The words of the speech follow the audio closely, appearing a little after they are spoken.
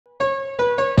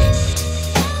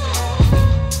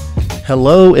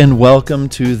Hello and welcome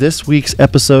to this week's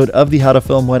episode of the How to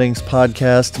Film Weddings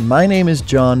podcast. My name is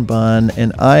John Bunn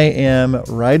and I am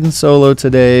riding solo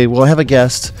today. Well, I have a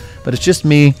guest, but it's just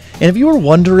me. And if you were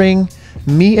wondering,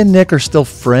 me and Nick are still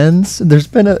friends. It's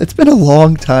been a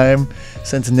long time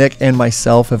since Nick and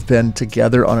myself have been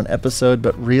together on an episode,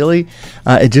 but really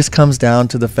it just comes down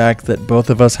to the fact that both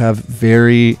of us have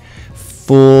very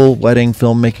full wedding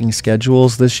filmmaking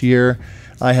schedules this year.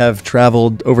 I have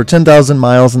traveled over 10,000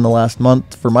 miles in the last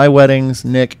month for my weddings.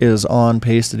 Nick is on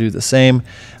pace to do the same.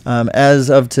 As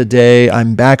of today,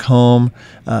 I'm back home.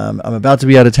 I'm about to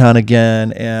be out of town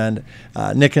again, and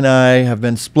Nick and I have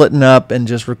been splitting up and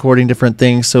just recording different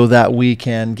things so that we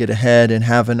can get ahead and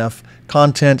have enough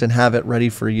content and have it ready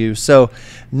for you. So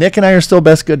Nick and I are still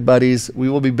best good buddies. We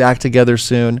will be back together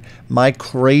soon. My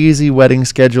crazy wedding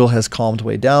schedule has calmed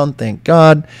way down, thank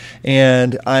God,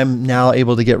 and I'm now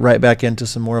able to get right back into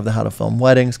some more of the How to Film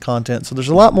Weddings content. So there's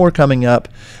a lot more coming up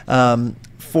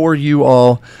for you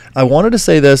all. I wanted to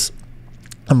say this.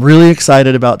 I'm really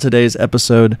excited about today's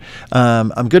episode.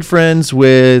 I'm good friends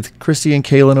with Christy and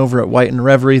Kaylin over at White and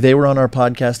Reverie. They were on our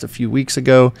podcast a few weeks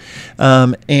ago,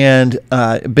 and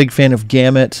a big fan of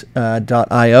Gamut.io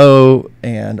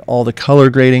and all the color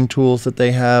grading tools that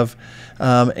they have.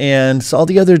 And saw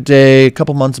the other day, a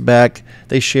couple months back,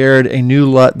 they shared a new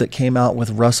LUT that came out with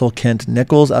Russell Kent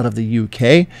Nichols out of the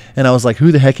UK. And I was like, who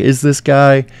the heck is this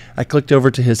guy? I clicked over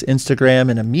to his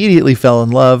Instagram and immediately fell in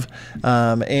love.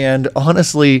 And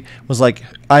honestly was like,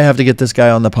 I have to get this guy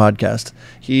on the podcast.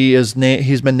 He's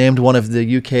been named one of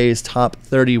the UK's top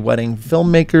 30 wedding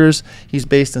filmmakers. He's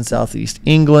based in Southeast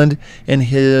England, and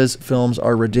his films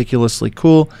are ridiculously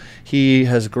cool. He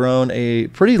has grown a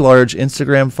pretty large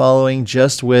Instagram following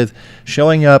just with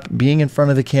showing up, being in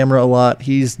front of the camera a lot.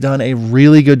 He's done a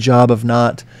really good job of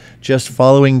not just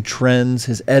following trends.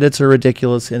 His edits are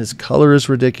ridiculous and his color is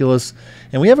ridiculous.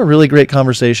 And we have a really great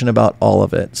conversation about all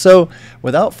of it. So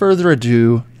without further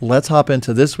ado, let's hop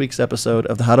into this week's episode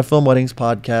of the How to Film Weddings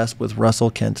podcast with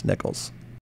Russell Kent Nichols.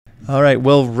 All right.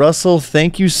 Well, Russell,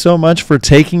 thank you so much for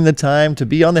taking the time to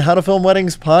be on the How to Film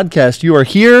Weddings podcast. You are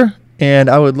here, and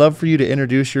I would love for you to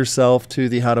introduce yourself to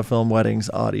the How to Film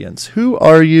Weddings audience. Who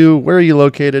are you? Where are you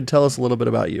located? Tell us a little bit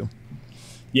about you.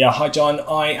 Yeah, hi John.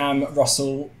 I am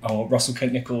Russell, or Russell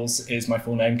Kent Nichols is my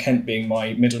full name, Kent being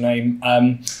my middle name.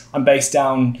 I'm based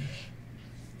down,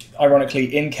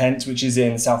 ironically, in Kent, which is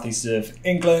in the southeast of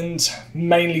England,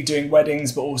 mainly doing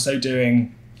weddings, but also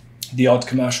doing the odd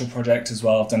commercial project as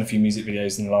well. I've done a few music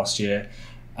videos in the last year,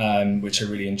 which I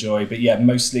really enjoy. But yeah,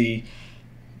 mostly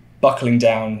buckling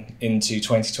down into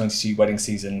 2022 wedding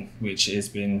season, which has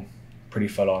been pretty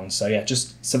full on. So yeah,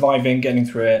 just surviving, getting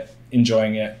through it,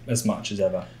 enjoying it as much as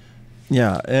ever.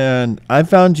 Yeah, and I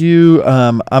found you,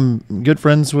 I'm good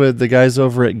friends with the guys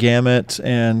over at Gamut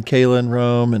and Kaylin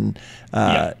Rome and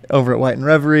over at White and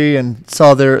Reverie, and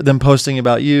saw them posting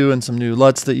about you and some new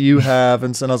LUTs that you have.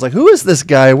 And so I was like, who is this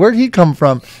guy? Where'd he come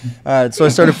from? So I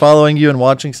started following you and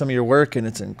watching some of your work, and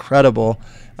it's incredible.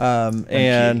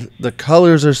 And the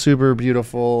colors are super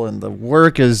beautiful, and the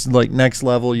work is like next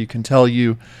level. You can tell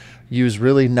you use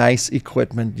really nice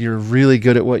equipment. You're really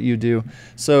good at what you do.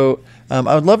 So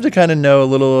I would love to kind of know a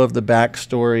little of the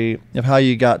backstory of how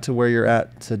you got to where you're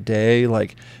at today.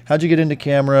 Like, how'd you get into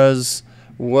cameras?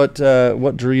 What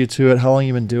drew you to it? How long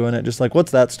you been doing it? Just like,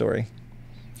 what's that story?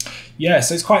 Yeah,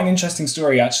 so it's quite an interesting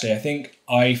story, actually. I think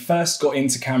I first got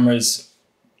into cameras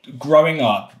growing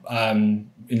up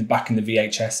back in the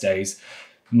VHS days.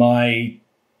 My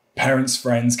parents'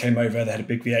 friends came over. They had a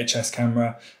big VHS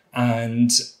camera, and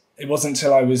it wasn't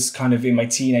until I was kind of in my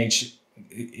teenage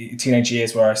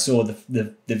years where I saw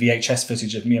the VHS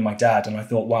footage of me and my dad, and I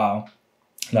thought, wow,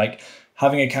 like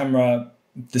having a camera,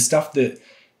 the stuff that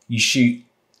you shoot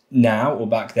now or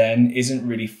back then isn't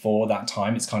really for that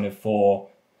time. It's kind of for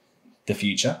the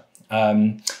future.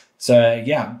 So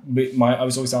yeah, I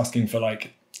was always asking for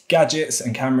like gadgets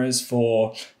and cameras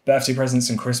for birthday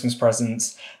presents and Christmas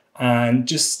presents, and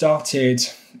just started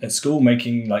at school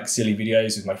making like silly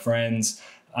videos with my friends.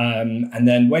 And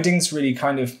then weddings really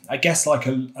kind of, I guess like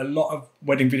a lot of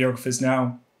wedding videographers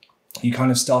now, you kind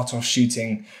of start off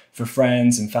shooting for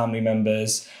friends and family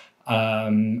members.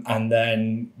 And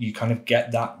then you kind of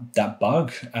get that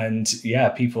bug. And yeah,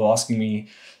 people asking me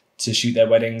to shoot their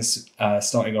weddings,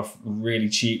 starting off really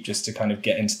cheap just to kind of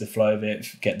get into the flow of it,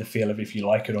 get the feel of if you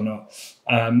like it or not.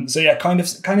 So yeah, kind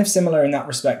of similar in that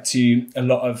respect to a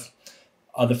lot of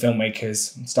other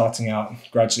filmmakers starting out,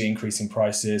 gradually increasing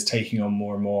prices, taking on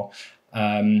more and more.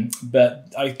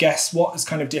 But I guess what is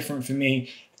kind of different for me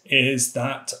is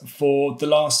that for the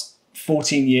last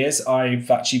 14 years,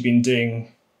 I've actually been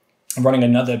doing I'm running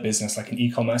another business, like an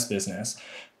e-commerce business,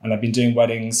 and I've been doing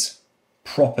weddings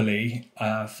properly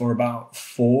for about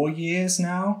 4 years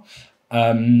now.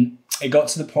 It got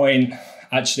to the point,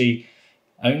 actually,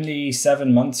 only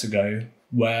 7 months ago,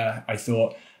 where I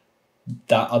thought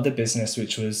that other business,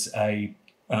 which was a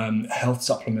health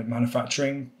supplement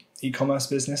manufacturing e-commerce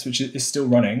business, which is still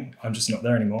running, I'm just not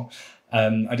there anymore.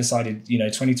 I decided,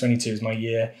 2022 is my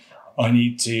year. I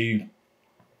need to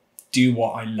do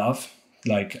what I love.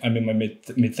 Like, I'm in my mid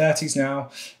 30s now,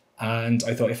 and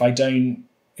I thought if I don't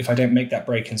make that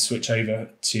break and switch over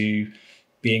to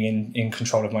being in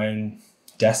control of my own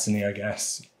destiny, I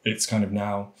guess it's kind of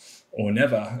now or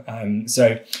never.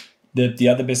 So the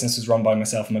other business was run by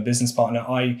myself and my business partner.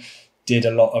 I did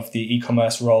a lot of the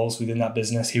e-commerce roles within that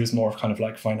business. He was more of kind of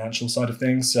like financial side of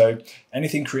things. So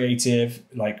anything creative,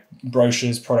 like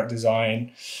brochures, product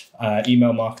design,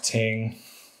 email marketing,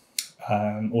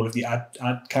 all of the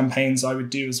ad campaigns I would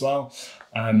do as well.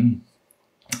 And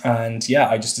yeah,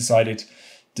 I just decided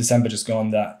December just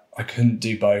gone that I couldn't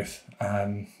do both,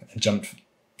 and jumped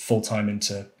full time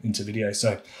into video.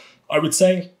 So I would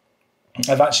say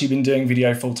I've actually been doing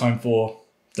video full time for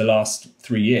the last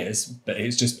 3 years, but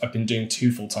it's just I've been doing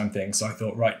 2 full-time things. So I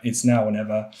thought, right, it's now or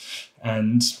never.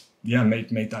 And yeah,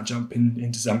 made that jump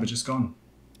in December just gone.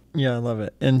 Yeah, I love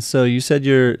it. And so you said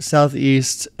you're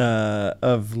southeast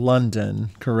of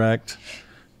London, correct?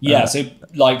 Yeah, so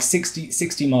like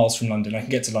 60 miles from London. I can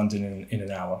get to London in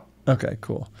an hour. Okay,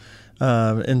 cool.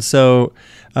 And so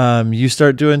you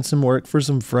start doing some work for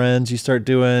some friends. You start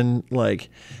doing like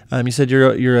you said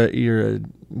you're a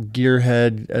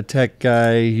gearhead, a tech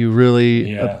guy. You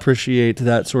really appreciate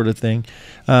that sort of thing.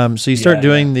 So you start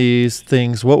doing these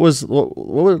things.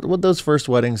 What those first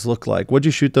weddings look like? What'd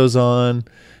you shoot those on?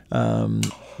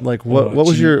 Like what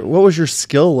was your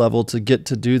skill level to get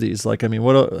to do these? Like, I mean,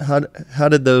 how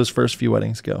did those first few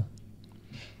weddings go?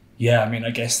 Yeah, I mean, I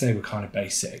guess they were kind of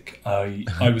basic.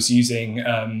 I was using,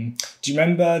 do you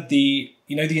remember the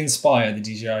Inspire, the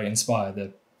DJI Inspire,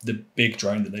 the big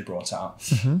drone that they brought out?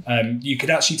 Mm-hmm. You could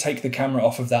actually take the camera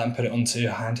off of that and put it onto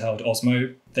a handheld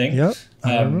Osmo thing. Yep,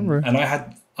 I remember. And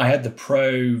I had the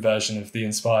pro version of the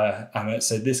Inspire, and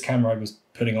so this camera I was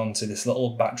putting onto this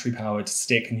little battery powered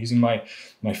stick and using my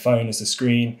phone as a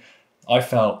screen. I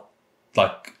felt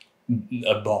like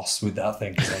a boss with that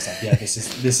thing, because I was like, yeah,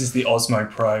 this is the Osmo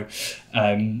Pro,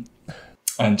 and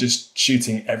just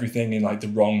shooting everything in like the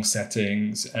wrong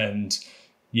settings, and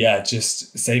yeah,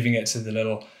 just saving it to the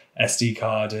little SD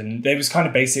card. And it was kind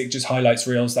of basic, just highlights,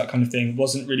 reels, that kind of thing. It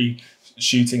wasn't really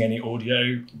shooting any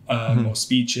audio or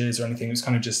speeches or anything. It was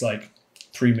kind of just like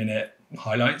 3-minute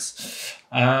highlights.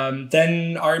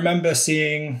 Then I remember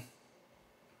seeing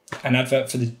an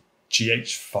advert for the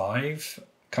GH5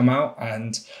 come out,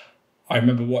 and I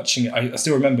remember watching it. I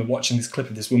still remember watching this clip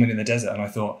of this woman in the desert, and I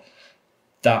thought,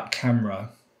 that camera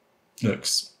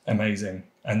looks amazing.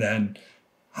 And then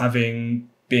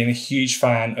being a huge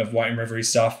fan of White and Reverie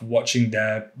stuff, watching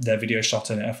their video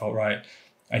shot on it, I felt, right,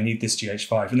 I need this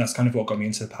GH5. And that's kind of what got me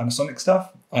into the Panasonic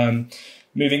stuff.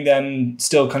 Moving then,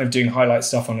 still kind of doing highlight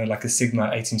stuff on like a Sigma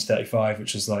 18-35,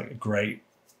 which was like a great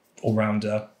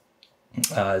all-rounder,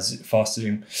 fast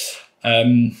zoom.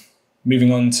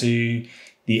 Moving on to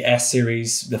the S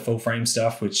series, the full frame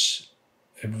stuff, which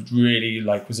really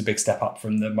like was a big step up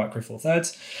from the Micro Four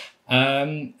Thirds.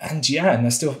 And I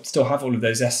still have all of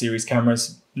those S series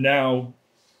cameras now,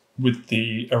 with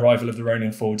the arrival of the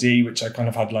Ronin 4D, which I kind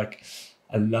of had like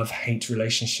a love-hate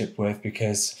relationship with,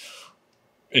 because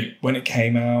when it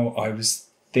came out, I was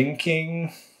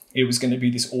thinking it was going to be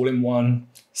this all-in-one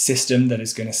system that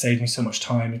is going to save me so much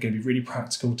time. It's going to be really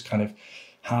practical to kind of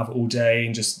have all day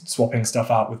and just swapping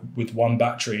stuff out with one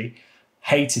battery.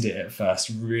 Hated it at first,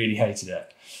 really hated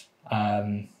it.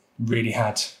 Really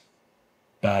had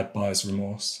bad buyer's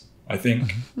remorse. I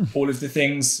think all of the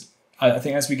things, I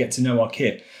think as we get to know our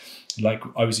kit, like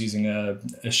I was using a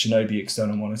Shinobi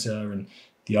external monitor and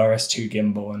the RS2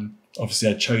 gimbal, and obviously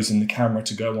I'd chosen the camera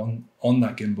to go on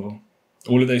that gimbal.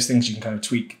 All of those things you can kind of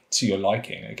tweak to your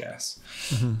liking, I guess.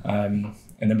 And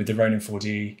then with the Ronin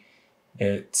 4D,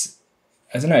 I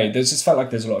don't know, there's just felt like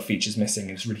there's a lot of features missing.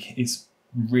 It's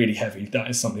really heavy. That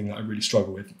is something that I really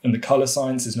struggle with. And the color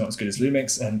science is not as good as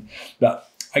Lumix. But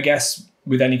I guess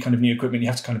with any kind of new equipment, you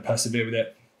have to kind of persevere with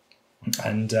it.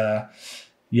 And now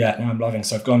I'm loving.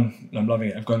 So I'm loving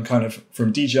it. I've gone kind of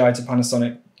from DJI to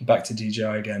Panasonic, back to DJI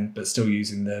again, but still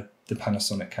using the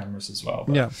Panasonic cameras as well.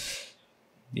 But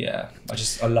yeah,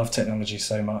 I love technology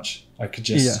so much. I could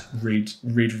just read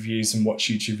reviews and watch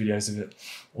YouTube videos of it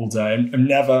all day. I'm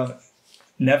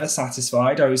never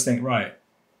satisfied. I always think, right,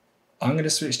 I'm going to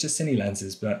switch to cine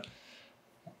lenses, but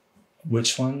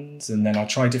which ones, and then I'll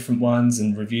try different ones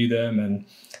and review them. And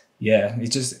yeah,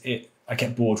 I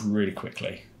get bored really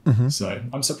quickly. So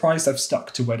I'm surprised I've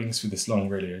stuck to weddings for this long,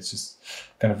 really. It's just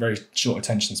kind of very short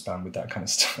attention span with that kind of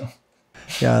stuff.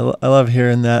 Yeah, I love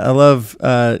hearing that. I love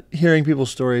hearing people's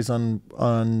stories on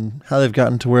how they've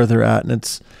gotten to where they're at. And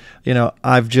it's,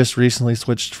 I've just recently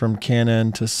switched from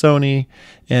Canon to Sony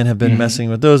and have been messing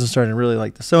with those and starting to really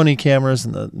like the Sony cameras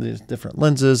and the different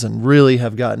lenses, and really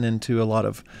have gotten into a lot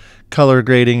of color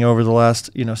grading over the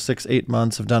last 6-8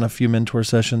 months. I've done a few mentor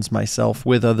sessions myself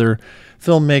with other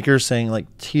filmmakers saying, like,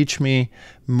 teach me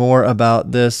more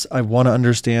about this. I want to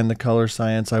understand the color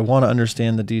science. I want to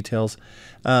understand the details.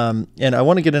 And I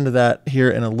want to get into that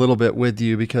here in a little bit with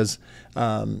you, because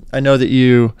I know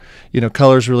that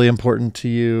color is really important to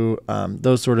you,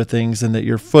 those sort of things, and that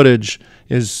your footage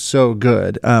is so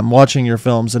good, watching your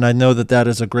films. And I know that that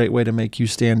is a great way to make you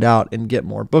stand out and get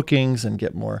more bookings and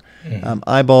get more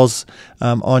eyeballs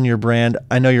on your brand.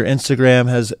 I know your Instagram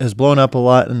has blown up a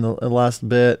lot in the last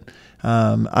bit.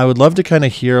 I would love to kind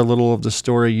of hear a little of the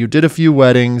story. You did a few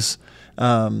weddings,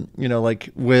 like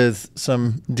with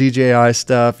some DJI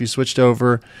stuff, you switched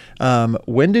over.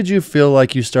 When did you feel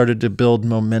like you started to build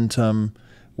momentum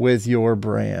with your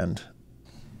brand?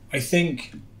 I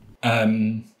think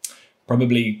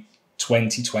probably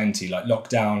 2020, like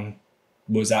lockdown,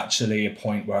 was actually a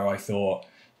point where I thought,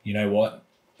 you know what,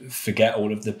 forget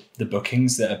all of the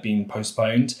bookings that have been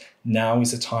postponed. Now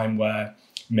is a time where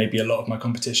maybe a lot of my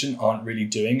competition aren't really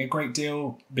doing a great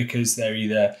deal because they're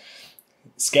either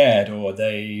scared, or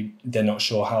they're not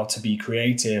sure how to be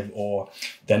creative, or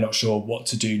they're not sure what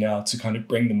to do now to kind of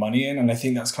bring the money in. And I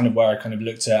think that's kind of where I kind of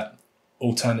looked at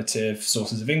alternative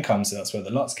sources of income. So that's where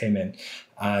the LUTs came in.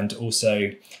 And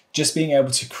also just being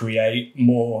able to create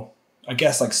more, I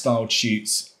guess, like styled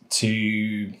shoots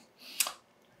to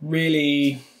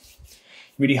really,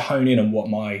 really hone in on what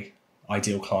my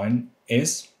ideal client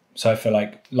is. So I feel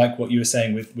like what you were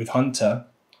saying with Hunter,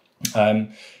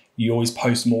 you always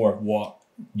post more of what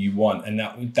you want, and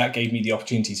that gave me the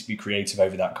opportunity to be creative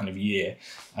over that kind of year.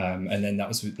 And then that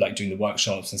was with, like, doing the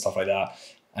workshops and stuff like that.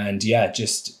 And yeah,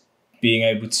 just being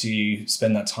able to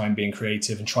spend that time being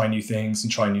creative and try new things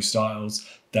and try new styles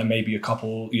that maybe a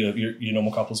couple, your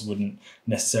normal couples wouldn't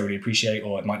necessarily appreciate,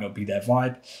 or it might not be their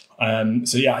vibe.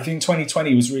 So yeah, I think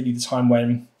 2020 was really the time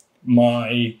when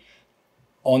I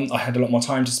had a lot more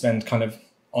time to spend kind of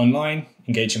online,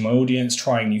 engaging my audience,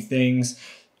 trying new things.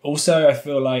 Also, I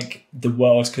feel like the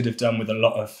world could have done with a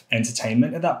lot of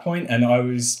entertainment at that point, and I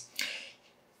was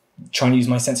trying to use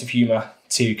my sense of humor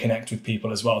to connect with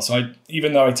people as well. So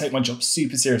even though I take my job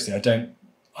super seriously, I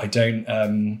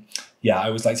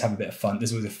always like to have a bit of fun.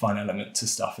 There's always a fun element to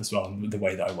stuff as well, the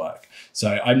way that I work.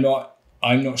 So I'm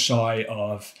not shy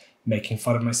of making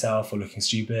fun of myself or looking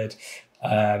stupid.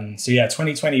 So yeah,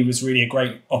 2020 was really a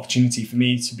great opportunity for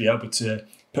me to be able to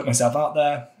put myself out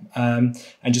there, and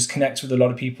just connect with a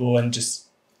lot of people, and just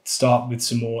start with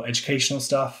some more educational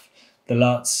stuff, the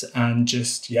LUTs, and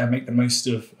just, make the most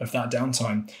of that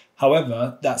downtime.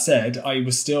 However, that said, I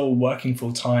was still working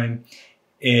full time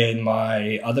in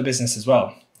my other business as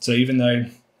well. So even though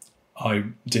I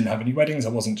didn't have any weddings, I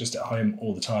wasn't just at home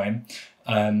all the time.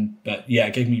 But yeah,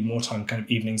 it gave me more time, kind of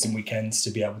evenings and weekends,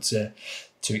 to be able to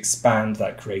expand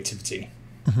that creativity.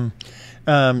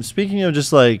 Speaking of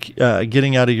just like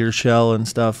getting out of your shell and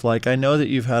stuff, like I know that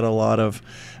you've had a lot of,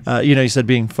 you said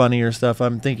being funny or stuff.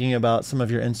 I'm thinking about some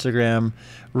of your Instagram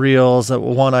reels.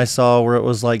 One I saw where it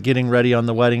was like getting ready on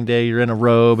the wedding day. You're in a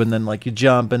robe, and then like you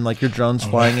jump, and like your drone's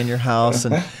flying in your house,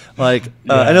 and like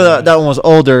I know that one was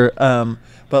older,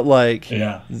 but like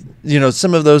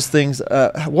some of those things.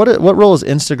 What role has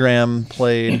Instagram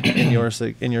played in your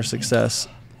success?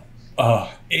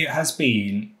 It has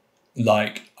been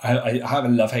like, I have a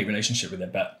love-hate relationship with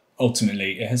it, but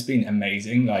ultimately it has been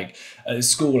amazing. Like at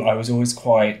school, I was always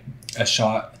quite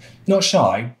not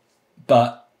shy,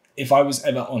 but if I was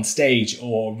ever on stage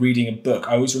or reading a book,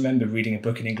 I always remember reading a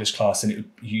book in English class, and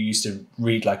you used to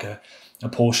read like a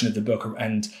portion of the book,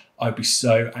 and I'd be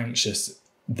so anxious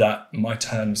that my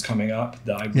turn was coming up,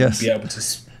 that I wouldn't be able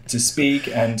to speak.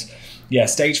 And yeah,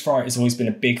 stage fright has always been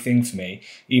a big thing for me,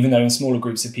 even though in smaller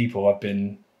groups of people I've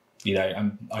been,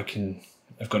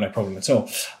 I've got no problem at all.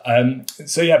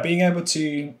 So yeah, being able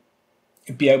to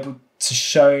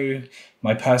show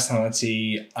my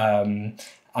personality,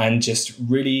 and just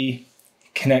really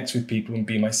connect with people and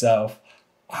be myself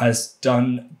has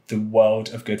done the world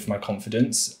of good for my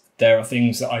confidence. There are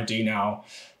things that I do now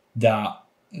that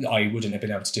I wouldn't have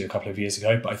been able to do a couple of years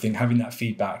ago, but I think having that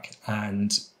feedback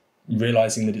and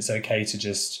realizing that it's okay to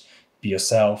just be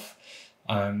yourself,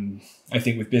 I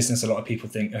think with business, a lot of people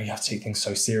think, oh, you have to take things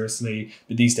so seriously.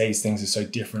 But these days, things are so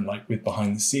different, like with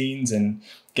behind the scenes and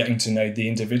getting to know the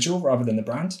individual rather than the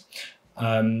brand.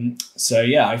 So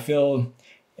yeah, I feel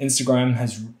Instagram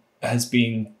has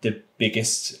been the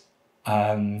biggest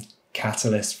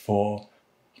catalyst for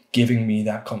giving me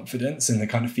that confidence and the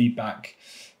kind of feedback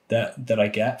that I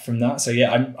get from that. So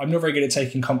yeah, I'm not very good at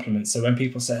taking compliments. So when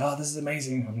people say, oh, this is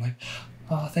amazing, I'm like,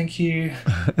 oh, thank you.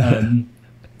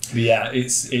 But yeah,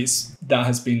 it's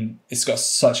got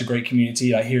such a great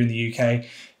community. Like here in the UK,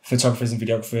 photographers and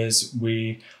videographers,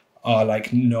 we are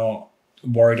like not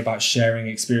worried about sharing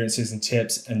experiences and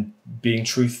tips and being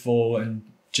truthful and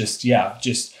just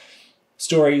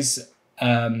stories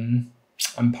and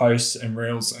posts and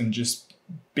reels and just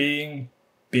being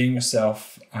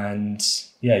yourself. And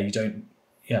just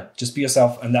be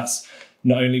yourself. And that's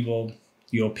not only will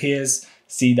your peers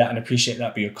see that and appreciate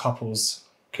that, but your couples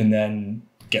can then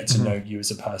get to know you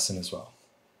as a person as well.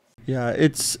 Yeah,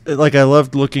 it's like I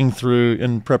loved looking through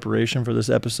in preparation for this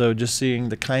episode, just seeing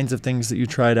the kinds of things that you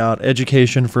tried out.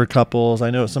 Education for couples. I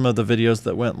know some of the videos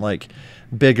that went like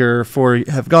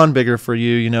have gone bigger for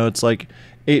you. You know, it's like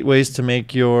 8 ways to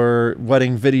make your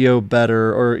wedding video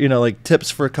better, or like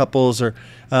tips for couples. Or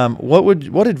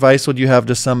what advice would you have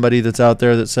to somebody that's out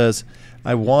there that says,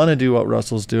 I want to do what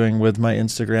Russell's doing with my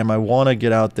Instagram. I want to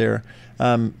get out there.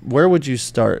 Where would you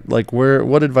start? Like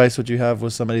what advice would you have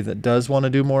with somebody that does want to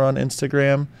do more on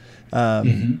Instagram?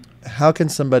 How can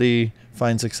somebody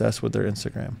find success with their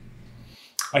Instagram?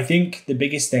 I think the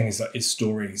biggest thing is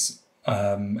stories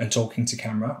and talking to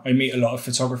camera. I meet a lot of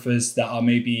photographers that are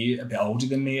maybe a bit older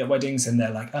than me at weddings, and they're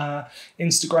like,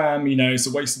 Instagram, it's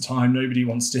a waste of time. Nobody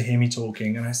wants to hear me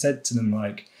talking. And I said to them,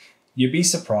 like, you'd be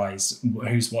surprised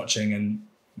who's watching. And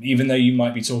even though you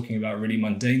might be talking about really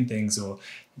mundane things or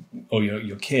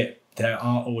your kit, there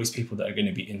are always people that are going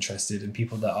to be interested, and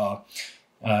people that are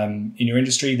in your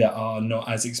industry that are not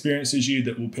as experienced as you,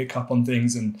 that will pick up on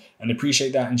things and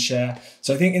appreciate that and share.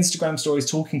 So I think Instagram stories,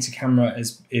 talking to camera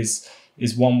is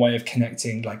one way of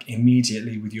connecting like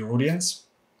immediately with your audience.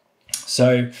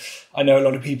 So I know a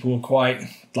lot of people are quite,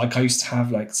 like, I used to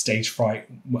have like stage fright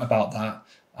about that.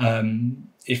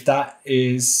 If that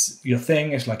is your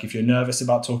thing, if you're nervous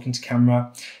about talking to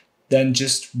camera, then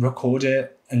just record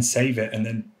it and save it, and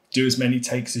then do as many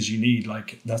takes as you need.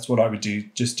 Like, that's what I would do.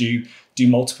 Just do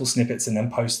multiple snippets and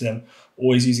then post them,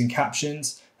 always using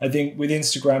captions. I think with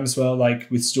Instagram as well, like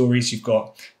with stories, you've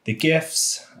got the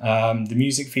GIFs, the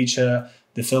music feature,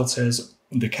 the filters,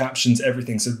 the captions,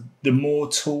 everything. So the more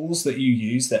tools that you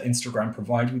use that Instagram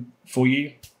provide for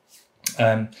you,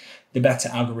 the better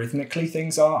algorithmically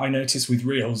things are. I notice with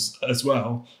Reels as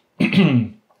well,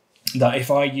 that if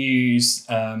I use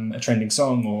a trending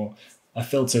song or a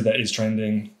filter that is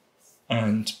trending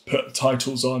and put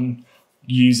titles on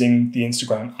using the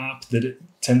Instagram app, that it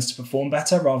tends to perform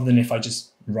better rather than if I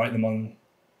just write them on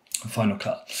Final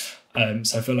Cut.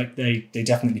 So I feel like they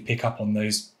definitely pick up on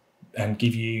those and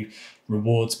give you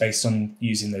rewards based on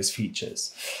using those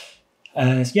features.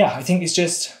 I think it's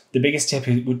just the biggest tip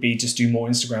would be just do more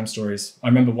Instagram stories. I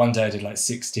remember one day I did like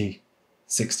 60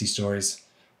 stories.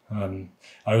 I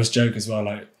always joke as well,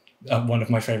 like one of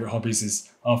my favorite hobbies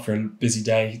is after a busy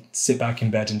day, sit back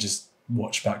in bed and just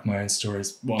watch back my own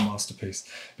stories. What a masterpiece.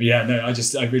 But yeah, no,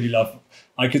 I really love,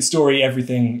 I could story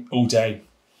everything all day.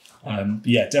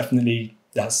 Definitely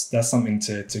that's something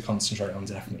to concentrate on,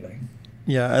 definitely.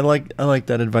 Yeah, I like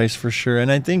that advice for sure.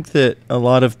 And I think that a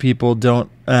lot of people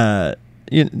don't,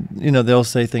 they'll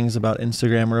say things about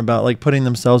Instagram or about like putting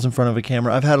themselves in front of a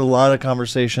camera. I've had a lot of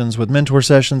conversations with mentor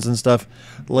sessions and stuff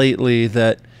lately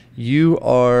that you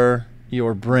are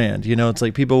your brand. It's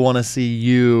like people want to see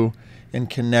you and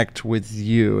connect with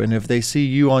you. And if they see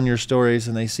you on your stories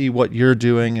and they see what you're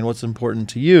doing and what's important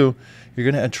to you, you're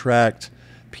going to attract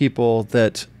people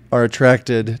that are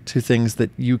attracted to things that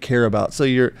you care about. So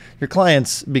your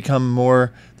clients become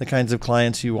more the kinds of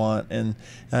clients you want, and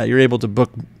you're able to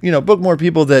book more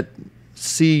people that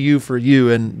see you for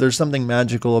you. And there's something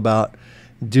magical about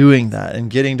doing that and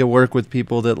getting to work with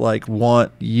people that like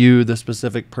want you, the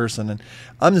specific person. And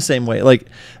I'm the same way. Like,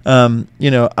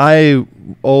 I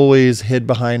always hid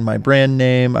behind my brand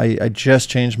name. I just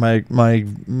changed my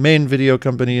main video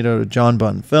company to John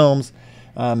Bunn Films.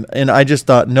 And I just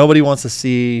thought nobody wants to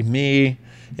see me.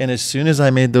 And as soon as I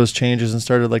made those changes and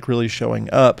started like really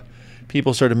showing up,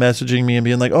 people started messaging me and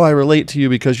being like, oh, I relate to you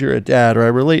because you're a dad, or I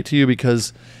relate to you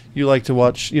because you like to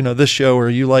watch, this show, or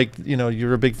you like,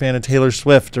 you're a big fan of Taylor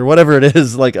Swift, or whatever it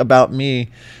is like about me.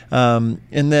 And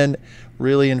then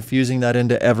really infusing that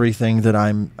into everything that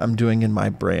I'm doing in my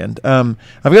brand. I've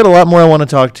got a lot more I want to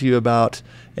talk to you about,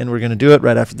 and we're going to do it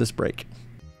right after this break.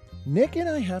 Nick and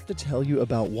I have to tell you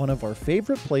about one of our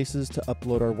favorite places to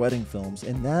upload our wedding films,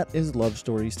 and that is Love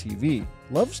Stories TV.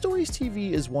 Love Stories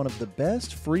TV is one of the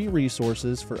best free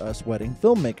resources for us wedding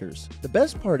filmmakers. The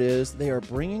best part is they are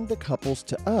bringing the couples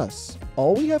to us.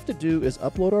 All we have to do is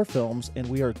upload our films and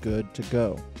we are good to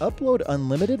go. Upload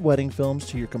unlimited wedding films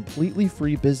to your completely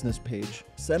free business page.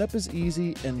 Setup is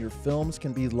easy and your films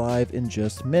can be live in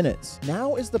just minutes.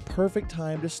 Now is the perfect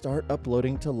time to start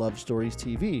uploading to Love Stories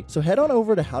TV. So head on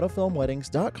over to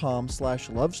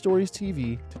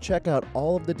howtofilmweddings.com/lovestoriestv to check out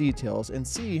all of the details and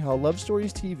see how Love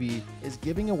Stories TV is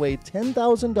giving away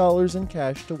 $10,000 in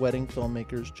cash to wedding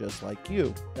filmmakers just like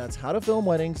you. That's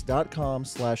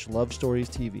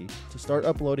howtofilmweddings.com/lovestoriestv to start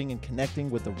uploading and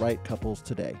connecting with the right couples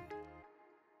today.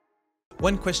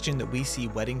 One question that we see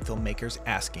wedding filmmakers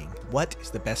asking, what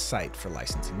is the best site for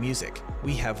licensing music?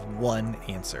 We have one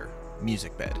answer,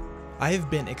 MusicBed. I have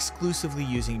been exclusively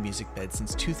using MusicBed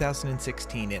since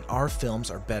 2016 and our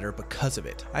films are better because of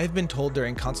it. I have been told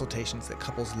during consultations that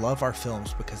couples love our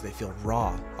films because they feel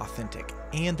raw, authentic,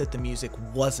 and that the music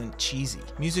wasn't cheesy.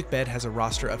 MusicBed has a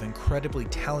roster of incredibly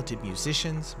talented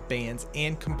musicians, bands,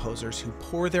 and composers who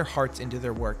pour their hearts into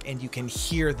their work, and you can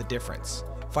hear the difference.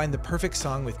 Find the perfect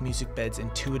song with MusicBed's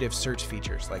intuitive search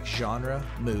features like genre,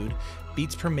 mood,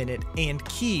 beats per minute, and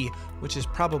key, which is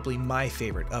probably my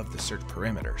favorite of the search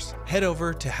parameters. Head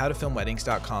over to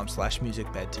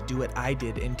howtofilmweddings.com/musicbed to do what I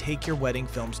did and take your wedding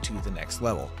films to the next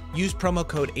level. Use promo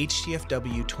code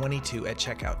HTFW22 at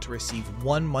checkout to receive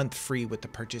 1 month free with the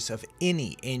purchase of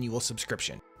any annual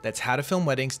subscription. That's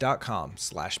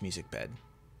howtofilmweddings.com/musicbed.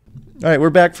 All right, we're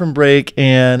back from break,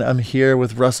 and I'm here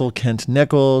with Russell Kent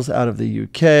Nichols out of the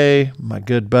UK, my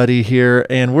good buddy here,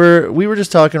 and we were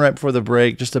just talking right before the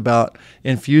break just about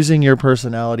infusing your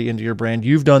personality into your brand.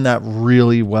 You've done that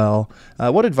really well.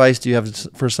 What advice do you have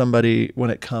for somebody when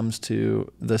it comes to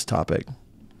this topic?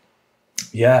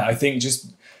 Yeah, I think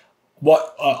just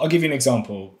I'll give you an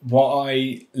example. What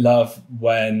I love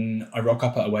when I rock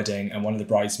up at a wedding and one of the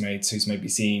bridesmaids who's maybe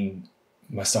seen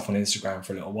my stuff on Instagram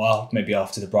for a little while, maybe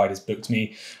after the bride has booked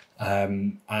me.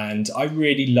 And I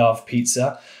really love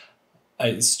pizza.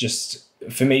 It's just,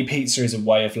 for me, pizza is a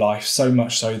way of life, so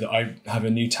much so that I have a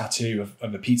new tattoo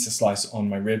of a pizza slice on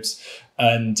my ribs.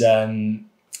 And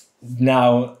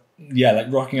now, yeah, like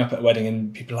rocking up at a wedding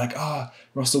and people are like,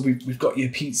 Russell, we've got you a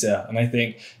pizza. And I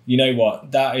think, you know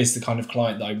what, that is the kind of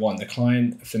client that I want. The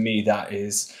client, for me, that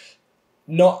is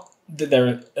not that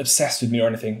they're obsessed with me or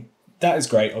anything. That is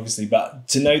great, obviously, but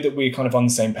to know that we're kind of on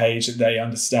the same page, that they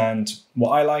understand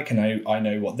what I like and I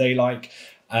know what they like,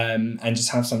 and just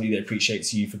have somebody that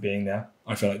appreciates you for being there.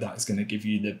 I feel like that is going to give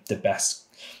you the best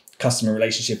customer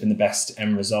relationship and the best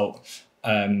end result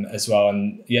as well.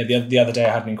 And yeah, the other day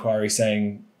I had an inquiry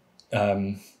saying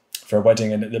for a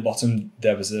wedding, and at the bottom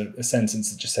there was a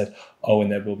sentence that just said, "Oh,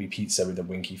 and there will be pizza," with a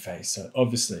winky face. So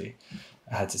obviously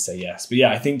I had to say yes. But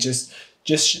yeah, I think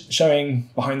just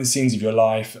showing behind the scenes of your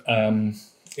life,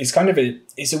 it's kind of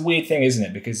it's a weird thing, isn't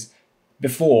it? Because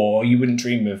before, you wouldn't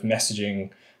dream of messaging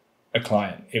a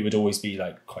client. It would always be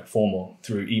like quite formal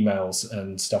through emails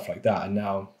and stuff like that. And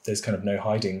now there's kind of no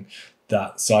hiding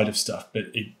that side of stuff, but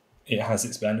it has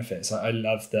its benefits. I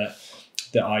love that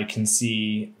I can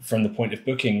see from the point of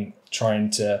booking, trying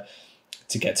to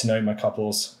get to know my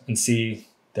couples and see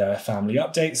their family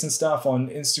updates and stuff on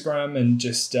Instagram, and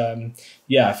just I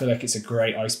feel like it's a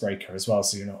great icebreaker as well.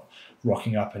 So you're not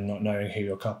rocking up and not knowing who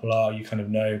your couple are. You kind of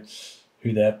know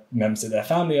who their members of their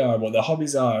family are, what their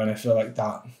hobbies are, and I feel like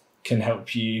that can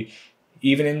help you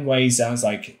even in ways as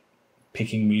like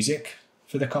picking music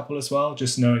for the couple as well,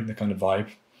 just knowing the kind of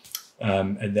vibe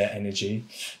and their energy.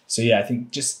 So yeah, I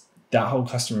think just that whole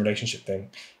customer relationship thing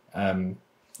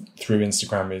through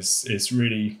Instagram is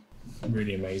really,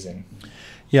 really amazing.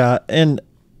 Yeah, and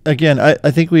again, I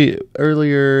think it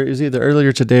was either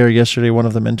earlier today or yesterday, one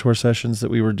of the mentor sessions that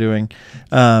we were doing,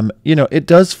 it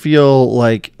does feel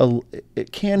like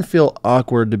it can feel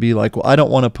awkward to be like, well, I don't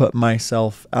want to put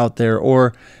myself out there,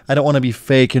 or I don't want to be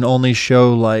fake and only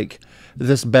show like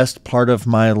this best part of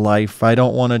my life. I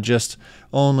don't want to just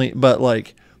but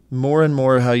like more and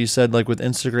more, how you said, like with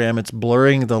Instagram, it's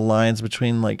blurring the lines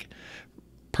between like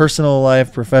personal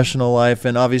life, professional life,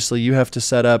 and obviously you have to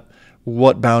set up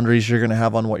what boundaries you're going to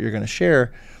have on what you're going to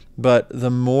share. But the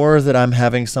more that I'm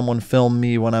having someone film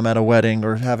me when I'm at a wedding,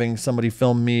 or having somebody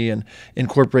film me and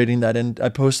incorporating that in, I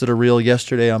posted a reel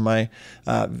yesterday on my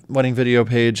wedding video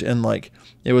page, and like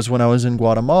it was when I was in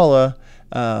Guatemala,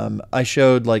 I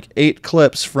showed like 8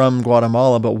 clips from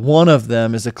Guatemala, but one of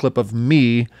them is a clip of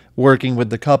me working with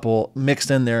the couple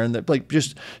mixed in there, and like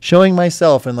just showing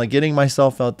myself and like getting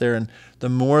myself out there. And the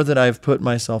more that I've put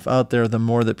myself out there, the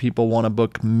more that people want to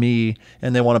book me,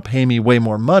 and they want to pay me way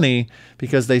more money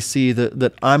because they see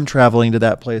that I'm traveling to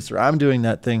that place or I'm doing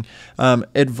that thing.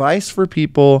 Advice for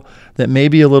people that may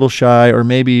be a little shy or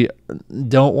maybe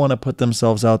don't want to put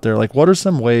themselves out there. Like, what are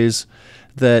some ways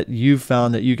that you've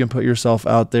found that you can put yourself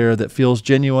out there that feels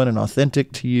genuine and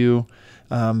authentic to you,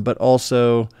 but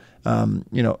also,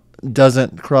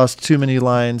 doesn't cross too many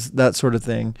lines, that sort of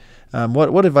thing?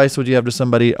 What advice would you have to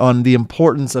somebody on the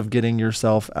importance of getting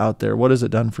yourself out there? What has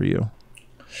it done for you?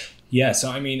 Yeah,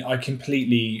 so I mean, I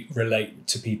completely relate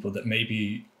to people that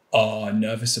maybe are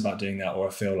nervous about doing that,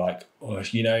 or feel like,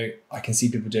 I can see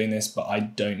people doing this, but I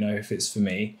don't know if it's for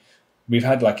me. We've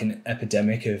had like an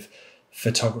epidemic of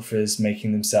photographers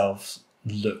making themselves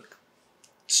look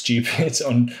stupid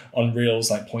on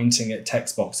reels, like pointing at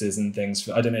text boxes and things.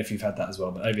 I don't know if you've had that as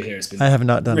well, but over here it's been. I have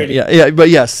not done really, it. Yeah, but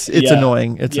yes, it's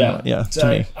annoying. It's annoying. Yeah. So, to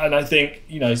me. and I think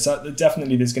so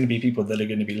definitely there's going to be people that are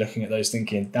going to be looking at those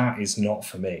thinking that is not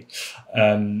for me.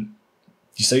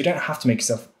 So you don't have to make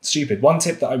yourself stupid. One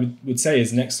tip that I would say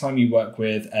is next time you work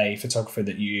with a photographer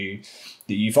that you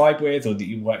vibe with or that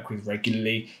you work with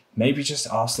regularly, maybe just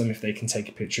ask them if they can take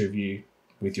a picture of you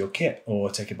with your kit or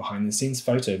take a behind the scenes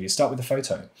photo of you. Start with a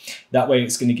photo. That way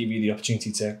it's going to give you the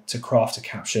opportunity to craft a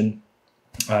caption,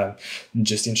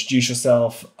 just introduce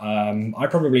yourself. I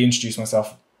probably introduce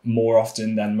myself more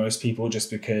often than most people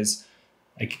just because,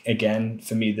 again,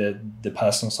 for me, the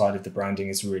personal side of the branding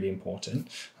is really important.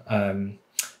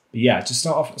 But yeah, just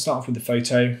start off with the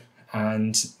photo.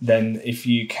 And then if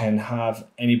you can have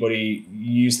anybody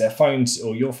use their phones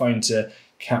or your phone to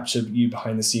capture you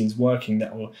behind the scenes working,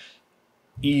 that will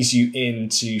ease you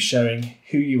into showing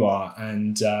who you are.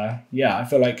 And I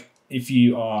feel like if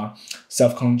you are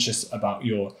self-conscious about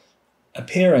your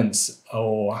appearance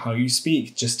or how you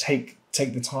speak, just take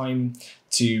the time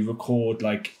to record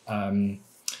like a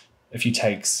few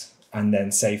takes and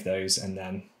then save those and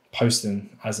then post them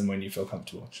as and when you feel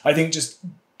comfortable. I think just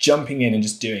jumping in and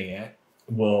just doing it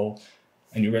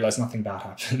and you realize nothing bad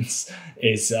happens,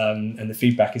 and the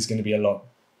feedback is going to be a lot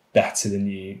better than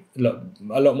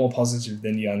a lot more positive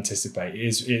than you anticipate.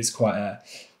 It is quite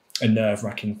a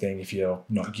nerve-wracking thing if you're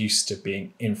not used to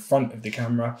being in front of the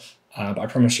camera, but I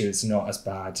promise you it's not as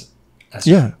bad as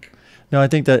you think. No, I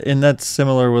think that's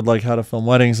similar with like how to film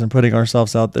weddings and putting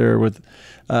ourselves out there with,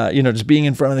 just being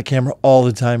in front of the camera all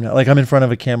the time now. Like I'm in front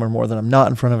of a camera more than I'm not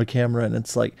in front of a camera. And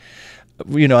it's like,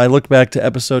 I look back to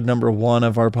episode number 1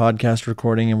 of our podcast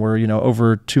recording and we're,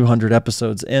 over 200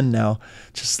 episodes in now.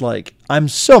 Just like, I'm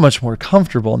so much more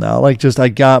comfortable now. Like just, I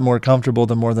got more comfortable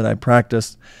the more that I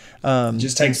practiced.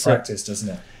 Just takes practice, doesn't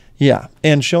it? Yeah.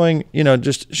 And showing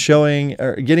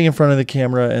or getting in front of the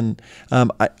camera. And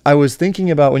I was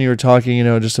thinking about when you were talking,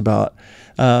 just about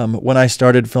when I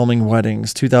started filming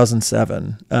weddings,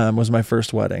 2007 was my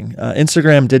first wedding.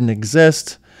 Instagram didn't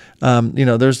exist.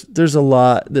 There's a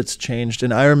lot that's changed.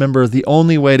 And I remember the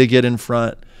only way to get in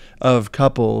front of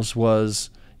couples was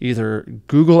either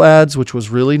Google Ads, which was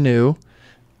really new,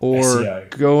 or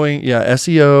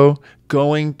SEO,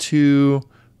 going to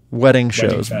wedding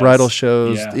shows, bridal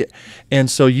shows. Yeah. And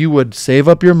so you would save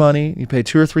up your money. You pay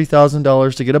 $2,000 or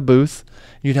 $3,000 to get a booth.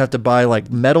 You'd have to buy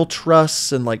like metal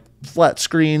trusses and like flat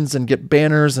screens and get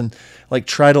banners and like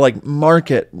try to like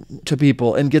market to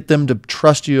people and get them to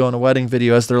trust you on a wedding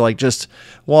video as they're like just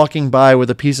walking by with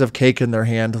a piece of cake in their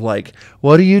hand. Like,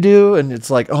 what do you do? And it's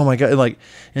like, oh my God.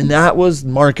 And that was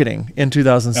marketing in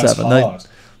 2007.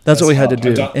 That's what we had to do.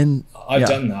 I've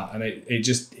done that and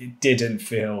it didn't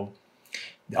feel,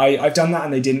 I've done that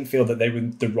and they didn't feel that they were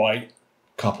the right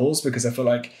couples, because I feel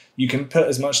like you can put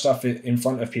as much stuff in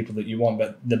front of people that you want,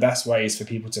 but the best way is for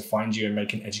people to find you and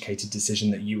make an educated decision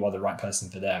that you are the right person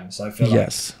for them. So I feel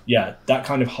that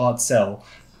kind of hard sell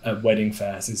at wedding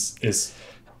fairs is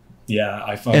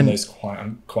I find those quite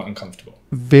uncomfortable.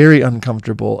 Very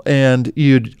uncomfortable. And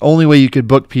only way you could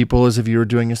book people is if you were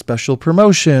doing a special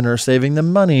promotion or saving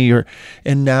them money,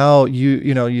 and now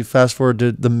you fast forward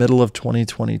to the middle of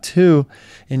 2022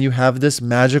 and you have this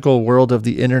magical world of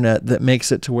the internet that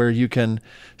makes it to where you can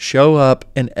show up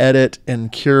and edit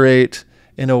and curate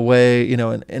in a way,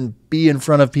 and be in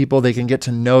front of people. They can get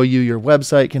to know you. Your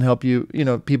website can help you,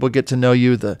 people get to know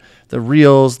you, the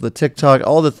reels, the TikTok,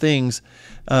 all the things.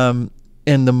 And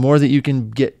And the more that you can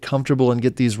get comfortable and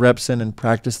get these reps in and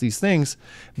practice these things,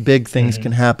 big things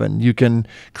can happen. You can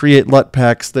create LUT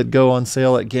packs that go on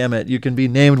sale at Gamut. You can be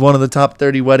named one of the top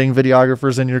 30 wedding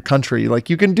videographers in your country. Like,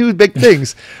 you can do big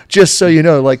things, just so you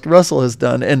know, like Russell has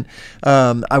done. And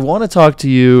I want to talk to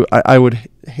you. I would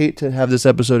hate to have this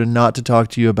episode and not to talk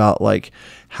to you about like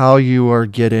how you are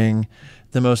getting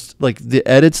the most, like the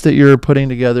edits that you're putting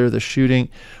together, the shooting.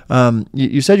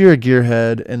 You said you're a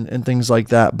gearhead and things like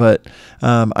that, but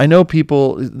I know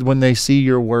people, when they see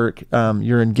your work,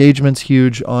 your engagement's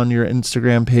huge on your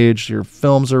Instagram page. Your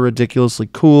films are ridiculously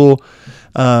cool.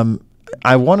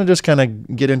 I want to just kind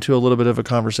of get into a little bit of a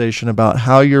conversation about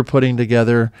how you're putting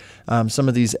together some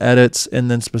of these edits,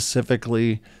 and then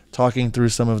specifically talking through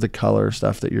some of the color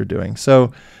stuff that you're doing.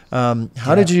 So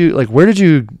how did you, like, where did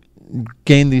you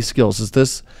gain these skills? Is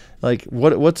this like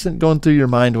what's going through your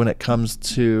mind when it comes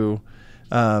to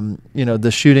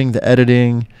the shooting, the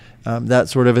editing, that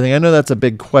sort of thing? I know that's a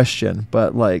big question,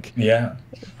 but like,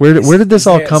 where did this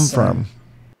all come from?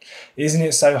 Isn't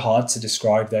it so hard to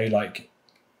describe though, like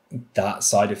that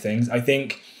side of things? I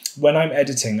think when I'm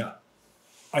editing,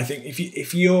 I think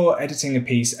if you're editing a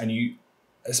piece and you,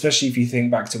 especially if you think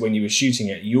back to when you were shooting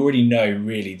it, you already know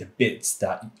really the bits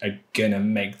that are gonna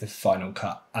make the final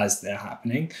cut as they're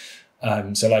happening.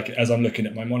 So like, as I'm looking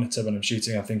at my monitor when I'm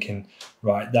shooting, I'm thinking,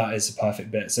 right, that is a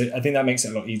perfect bit. So I think that makes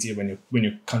it a lot easier when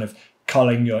you're kind of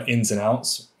culling your ins and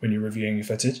outs when you're reviewing your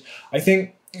footage. I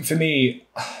think for me,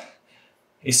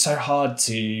 it's so hard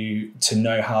to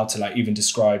know how to like even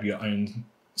describe your own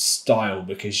style,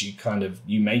 because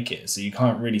you make it, so you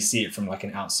can't really see it from like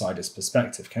an outsider's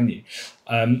perspective, can you?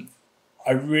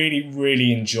 I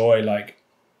really enjoy like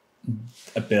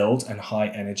a build and high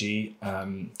energy.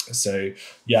 So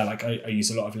yeah, like I use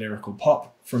a lot of lyrical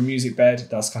pop from Music Bed.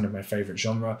 That's kind of my favorite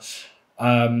genre.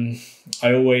 I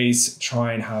always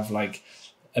try and have like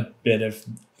a bit of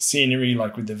scenery,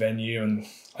 like with the venue, and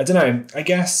I don't know, I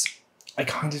guess I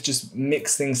kind of just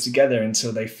mix things together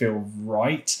until they feel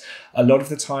right. A lot of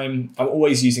the time, I'm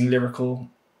always using lyrical.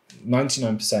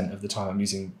 99% of the time, I'm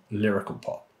using lyrical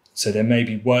pop. So there may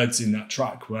be words in that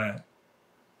track where I'm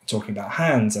talking about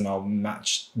hands, and I'll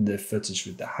match the footage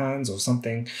with the hands or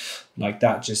something like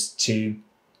that, just to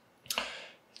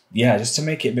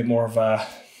make it a bit more of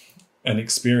an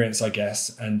experience, I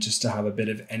guess, and just to have a bit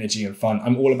of energy and fun.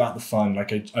 I'm all about the fun.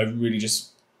 Like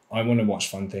I want to watch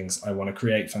fun things. I want to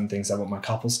create fun things. I want my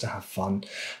couples to have fun,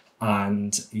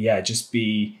 and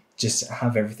just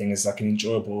have everything as like an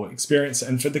enjoyable experience.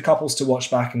 And for the couples to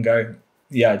watch back and go,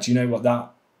 yeah, do you know what,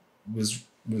 that was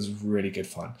really good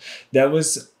fun. There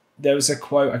was a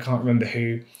quote, I can't remember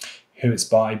who it's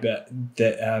by, but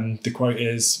the quote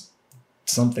is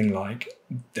something like,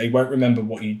 they won't remember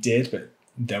what you did, but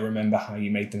they'll remember how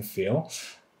you made them feel.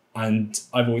 And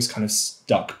I've always kind of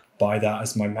stuck by that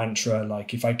as my mantra.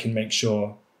 Like, if I can make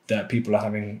sure that people are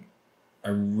having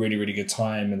a really, really good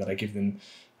time, and that I give them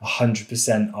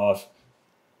 100% of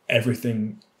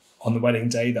everything on the wedding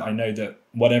day, that I know that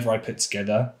whatever I put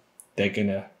together, they're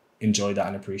gonna enjoy that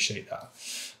and appreciate that.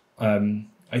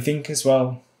 I think as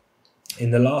well, in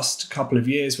the last couple of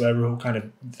years, where we're all kind of,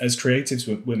 as creatives,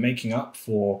 we're making up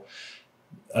for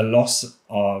a loss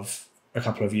of a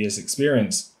couple of years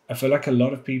experience. I feel like a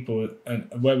lot of people,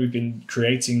 where we've been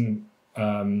creating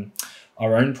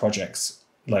our own projects,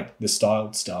 like the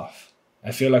styled stuff,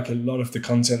 I feel like a lot of the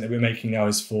content that we're making now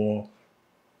is for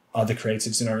other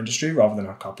creatives in our industry rather than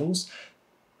our couples.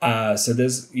 So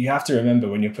you have to remember,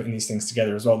 when you're putting these things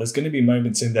together as well, there's going to be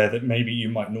moments in there that maybe you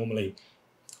might normally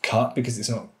cut because it's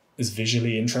not as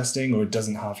visually interesting, or it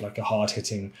doesn't have like a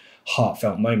hard-hitting,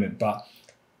 heartfelt moment. But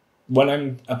when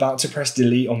I'm about to press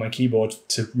delete on my keyboard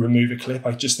to remove a clip,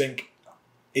 I just think,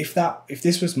 if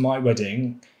this was my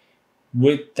wedding,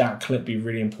 would that clip be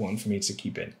really important for me to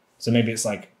keep in? So maybe it's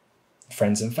like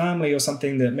friends and family or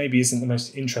something that maybe isn't the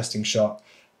most interesting shot,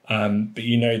 but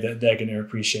you know that they're going to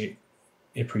appreciate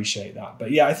that.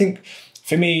 But yeah, I think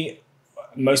for me,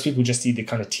 most people just see the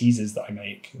kind of teasers that I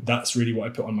make. That's really what I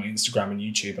put on my Instagram and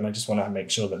YouTube, and I just want to make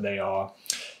sure that they are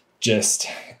just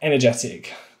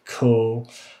energetic, cool,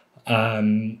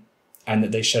 and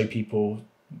that they show people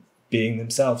being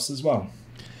themselves as well.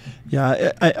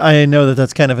 Yeah, I know that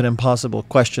that's kind of an impossible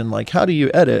question. Like, how do you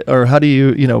edit, or how do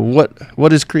you,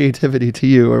 what is creativity to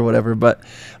you, or whatever. But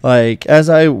like, as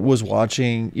I was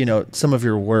watching, some of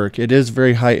your work, it is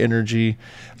very high energy.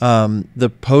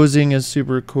 The posing is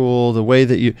super cool. The way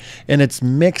that and it's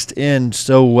mixed in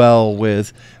so well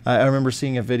with, I remember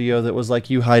seeing a video that was like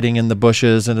you hiding in the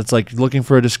bushes, and it's like looking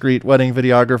for a discreet wedding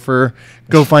videographer,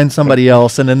 go find somebody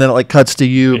else. And then it like cuts to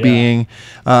you being,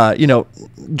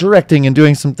 directing and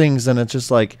doing some things. And it's just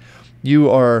like, you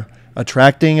are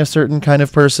attracting a certain kind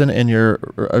of person and you're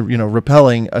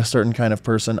repelling a certain kind of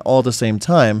person all at the same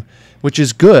time, which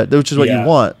is good, which is what you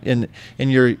want. And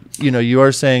you're you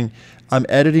are saying, I'm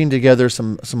editing together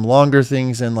some longer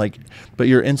things, and but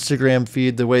your Instagram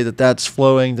feed, the way that's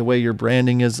flowing, the way your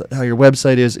branding is, how your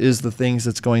website is the things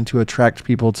that's going to attract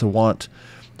people to want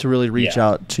to really reach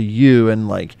out to you. And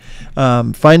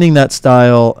finding that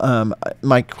style.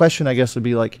 My question, I guess, would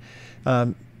be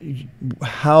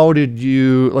how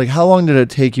long did it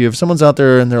take you? If someone's out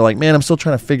there and they're like, man, I'm still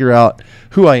trying to figure out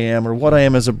who I am or what I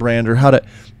am as a brand, or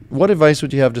what advice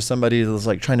would you have to somebody that's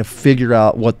trying to figure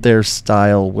out what their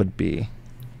style would be?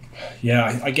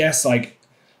 Yeah, I guess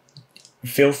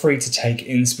feel free to take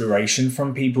inspiration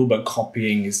from people, but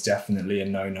copying is definitely a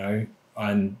no-no.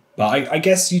 But I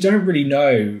guess you don't really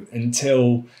know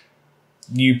until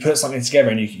you put something together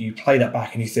and you play that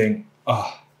back and you think,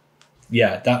 oh,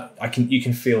 yeah, you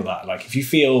can feel that. If you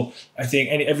feel, I think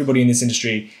everybody in this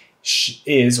industry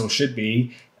is or should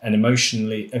be an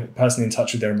emotionally a person in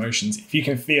touch with their emotions. If you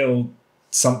can feel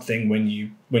something when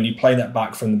you play that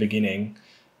back from the beginning,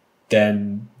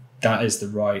 then that is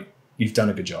you've done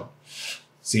a good job.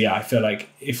 So yeah, I feel like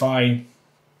if I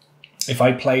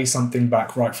play something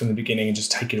back right from the beginning and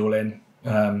just take it all in,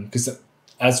 because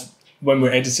when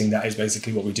we're editing, that is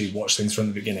basically what we do, watch things from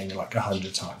the beginning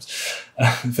 100 times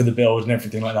for the build and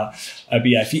everything like that. But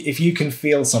yeah, if you can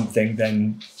feel something,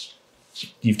 then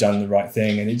you've done the right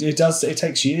thing. And it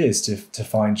takes years to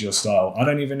find your style. I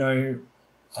don't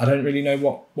really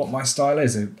know what my style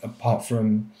is, apart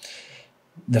from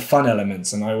the fun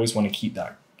elements. And I always want to keep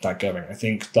that going. I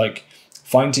think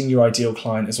finding your ideal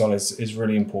client as well is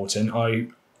really important.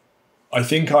 I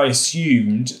think I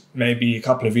assumed maybe a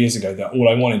couple of years ago that all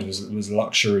I wanted was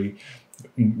luxury,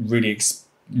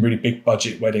 really big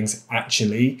budget weddings.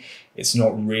 Actually, it's not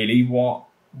really what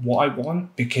I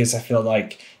want, because I feel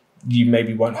like you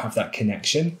maybe won't have that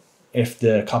connection if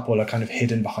the couple are kind of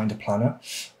hidden behind a planner.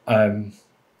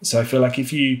 So I feel like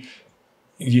if you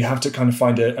have to kind of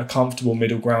find a comfortable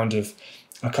middle ground of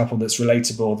a couple that's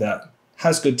relatable, that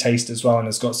has good taste as well, and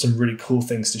has got some really cool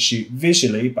things to shoot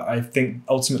visually. But I think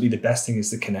ultimately the best thing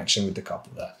is the connection with the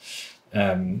couple there.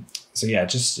 So yeah,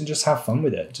 just have fun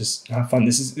with it. Just have fun.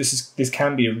 This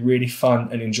can be a really fun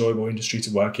and enjoyable industry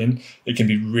to work in. It can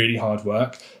be really hard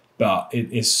work, but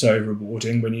it is so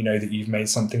rewarding when you know that you've made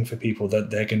something for people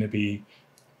that they're going to be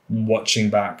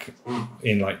watching back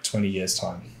in 20 years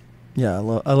time. Yeah,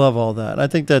 I love all that. I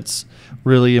think that's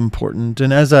really important.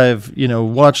 And as I've,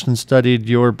 watched and studied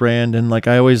your brand, and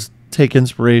I always take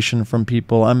inspiration from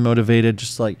people, I'm motivated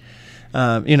just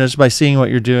just by seeing what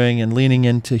you're doing and leaning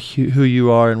into who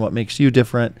you are and what makes you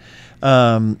different.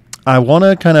 I want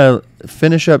to kind of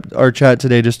finish up our chat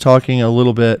today just talking a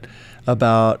little bit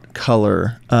about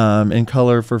color and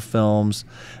color for films.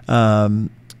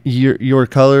 Your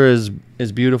color is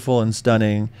beautiful and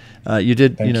stunning. You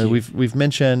did, Thank you. We've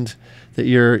mentioned that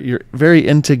you're very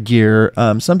into gear.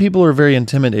 Some people are very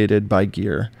intimidated by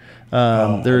gear.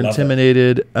 They're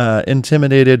intimidated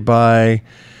by,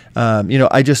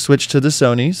 I just switched to the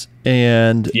Sonys,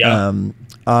 and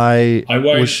I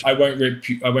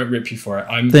won't rip you for it.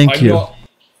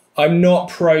 I'm not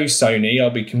pro Sony. I'll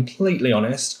be completely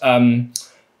honest.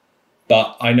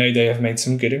 But I know they have made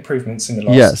some good improvements in the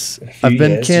last few I've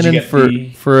been years.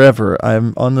 Canon forever.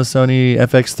 I'm on the Sony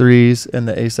FX3s and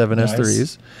the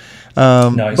A7S3s.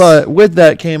 Nice. But with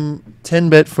that came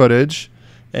 10-bit footage,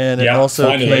 and it also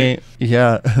finally.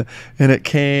 and it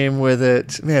came with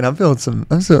it. Man, I'm feeling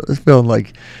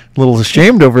like a little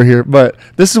ashamed over here, but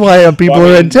this is why people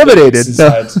are intimidated.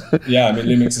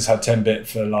 Lumix has had 10-bit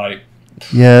for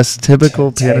yes,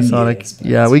 typical Panasonic. Years,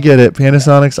 yeah, we get it.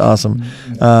 Panasonic's awesome.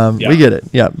 We get it.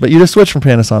 Yeah, but you just switched from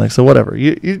Panasonic, so whatever.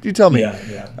 You tell me.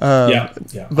 But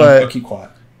I'll keep quiet.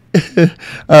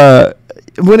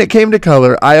 When it came to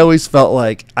color, I always felt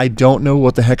like I don't know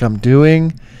what the heck I'm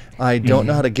doing. I don't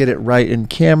know how to get it right in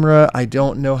camera. I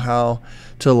don't know how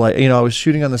to I was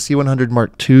shooting on the C100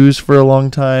 Mark IIs for a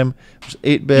long time. It was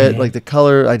 8-bit, the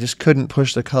color, I just couldn't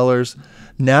push the colors.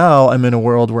 Now I'm in a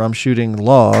world where I'm shooting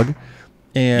log.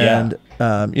 And,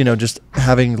 just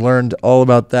having learned all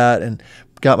about that, and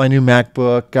got my new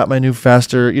MacBook, got my new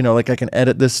faster, I can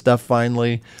edit this stuff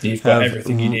finally. You've got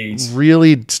everything you need.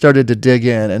 Really started to dig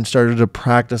in and started to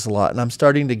practice a lot. And I'm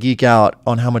starting to geek out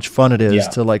on how much fun it is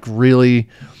to really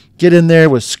get in there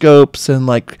with scopes and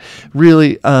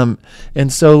really. And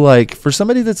so for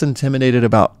somebody that's intimidated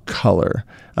about color,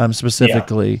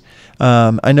 specifically,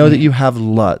 I know that you have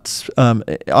LUTs.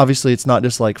 Obviously, it's not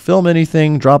just film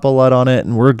anything, drop a LUT on it,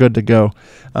 and we're good to go.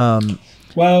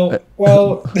 Well,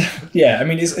 yeah. I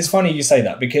mean, it's funny you say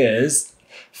that, because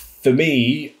for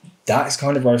me, that's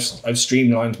kind of where I've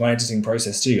streamlined my editing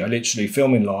process too. I literally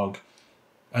film in log,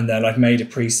 and then I've made a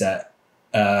preset.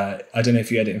 I don't know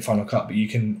if you edit in Final Cut, but you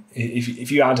can,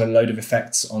 if you add a load of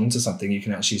effects onto something, you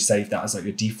can actually save that as like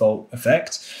your default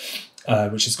effect,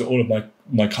 which has got all of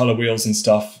my color wheels and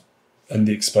stuff and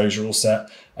the exposure all set.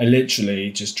 I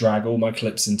literally just drag all my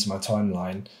clips into my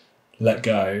timeline, let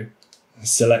go,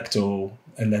 select all,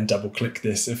 and then double click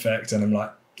this effect, and I'm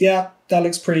like, yeah, that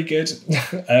looks pretty good.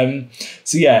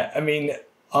 So yeah, I mean,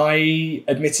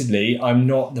 admittedly, I'm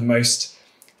not the most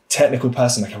technical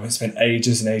person. Like, I won't spend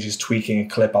ages and ages tweaking a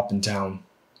clip up and down.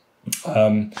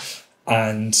 And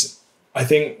I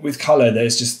think with color,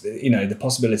 there's just, the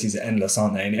possibilities are endless,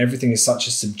 aren't they? And everything is such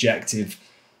a subjective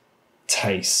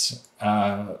taste.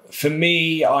 For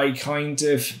me, I kind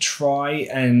of try,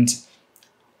 and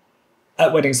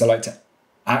at weddings, I like to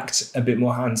act a bit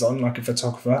more hands-on like a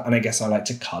photographer, and I guess I like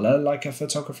to color like a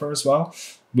photographer as well.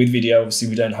 With video, obviously,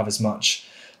 we don't have as much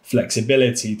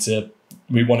flexibility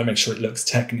we want to make sure it looks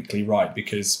technically right,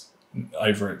 because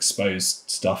overexposed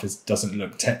stuff doesn't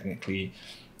look technically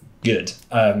good.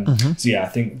 So yeah, I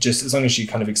think just as long as you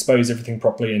kind of expose everything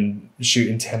properly and shoot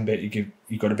in 10-bit,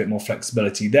 you've got a bit more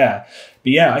flexibility there.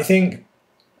 But yeah, I think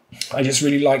I just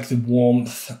really like the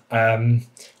warmth. I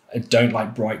don't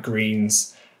like bright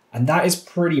greens. And that is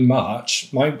pretty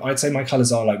much I'd say my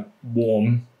colors are like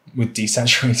warm with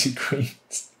desaturated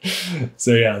greens.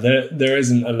 So yeah, there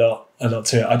isn't a lot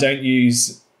to it. I don't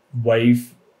use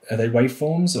are they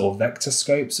waveforms or vector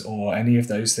scopes or any of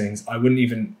those things. I wouldn't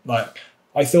even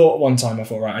I thought one time,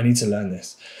 right, I need to learn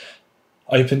this.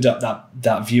 I opened up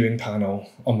that viewing panel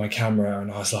on my camera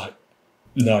and I was like,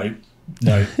 no,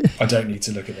 I don't need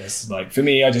to look at this. Like, for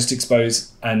me, I just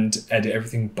expose and edit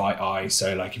everything by eye.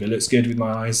 So like, if it looks good with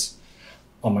my eyes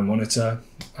on my monitor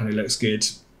and it looks good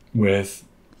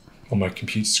on my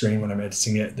computer screen when I'm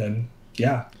editing it, then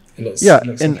yeah, it looks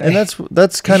okay. And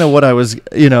that's kind of what I was,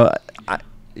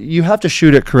 you have to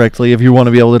shoot it correctly if you want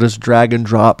to be able to just drag and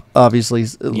drop, obviously,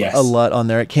 a lot on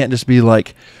there. It can't just be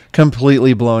like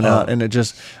completely blown out and it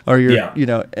just, or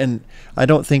and I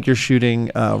don't think you're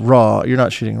shooting raw. You're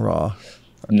not shooting raw.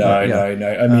 No.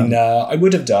 I mean, I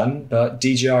would have done, but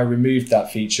DJI removed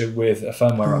that feature with a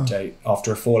firmware update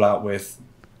after a fallout with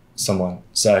someone.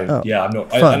 So yeah, I'm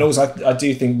not. And also, I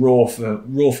do think raw for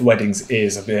weddings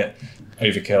is a bit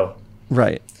overkill.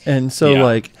 Right. And so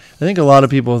I think a lot of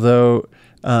people though,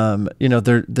 they're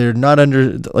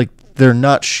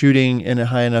not shooting in a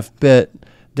high enough bit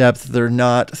depth. They're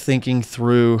not thinking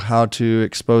through how to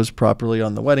expose properly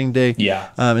on the wedding day,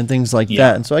 and things like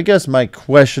that. And so I guess my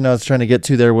question I was trying to get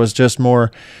to there was just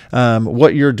more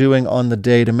what you're doing on the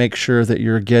day to make sure that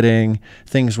you're getting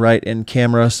things right in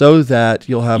camera so that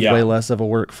you'll have way less of a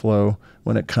workflow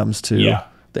when it comes to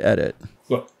the edit.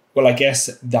 Well, I guess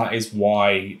that is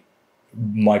why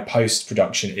my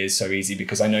post-production is so easy,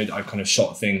 because I know that I've kind of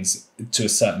shot things to a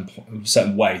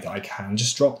certain way that I can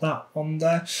just drop that on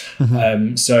there.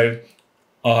 So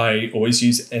I always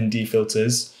use ND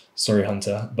filters. Sorry,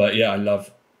 Hunter. But yeah, I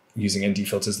love using ND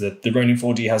filters. The Ronin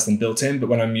 4D has them built in, but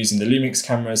when I'm using the Lumix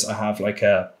cameras, I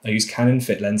use Canon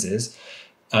fit lenses.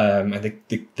 And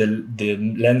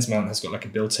the lens mount has got like a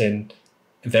built-in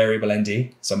variable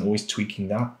ND. So I'm always tweaking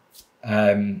that.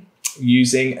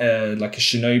 Using like a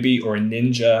Shinobi or a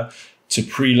Ninja to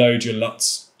preload your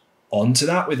LUTs onto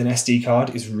that with an SD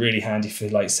card is really handy for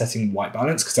like setting white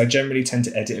balance, because I generally tend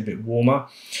to edit a bit warmer.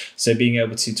 So being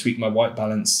able to tweak my white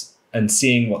balance and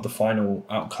seeing what the final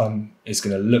outcome is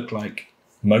going to look like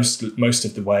most of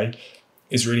the way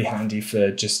is really handy for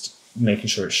just making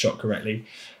sure it's shot correctly.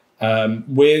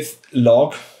 With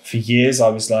log, for years I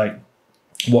was like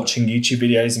watching YouTube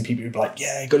videos and people would be like,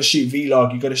 yeah, you got to shoot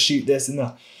vlog, you got to shoot this and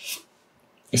that.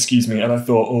 Excuse me. And I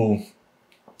thought,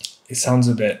 it sounds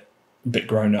a bit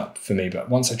grown up for me. But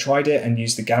once I tried it and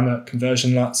used the gamma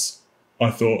conversion LUTs,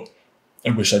 I thought, I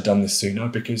wish I'd done this sooner,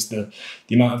 because the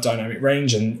amount of dynamic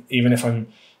range, and even if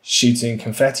I'm shooting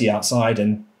confetti outside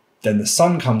and then the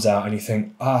sun comes out and you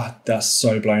think, that's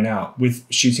so blown out. With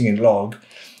shooting in log,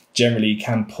 generally you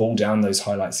can pull down those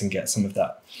highlights and get some of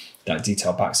that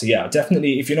detail back. So yeah,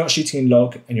 definitely, if you're not shooting in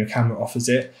log and your camera offers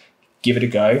it, give it a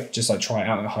go. Just like try it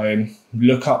out at home.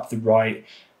 Look up the right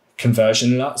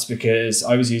conversion LUTs, because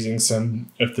I was using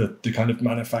some of the kind of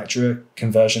manufacturer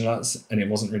conversion LUTs and it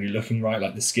wasn't really looking right.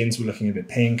 Like the skins were looking a bit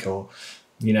pink, or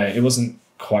it wasn't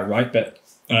quite right. But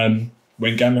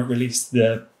when Gamma released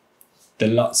the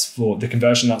LUTs for the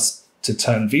conversion LUTs to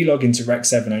turn Vlog into Rec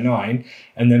 709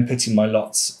 and then putting my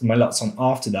LUTs on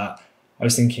after that, I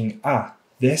was thinking,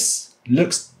 this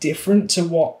looks different to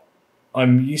what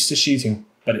I'm used to shooting,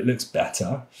 but it looks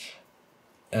better.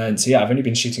 And so yeah, I've only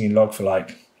been shooting in log for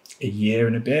like a year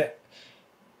and a bit.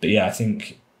 But yeah, I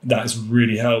think that has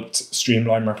really helped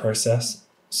streamline my process.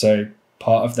 So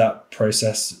part of that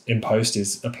process in post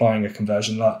is applying a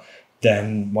conversion LUT,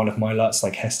 then one of my LUTs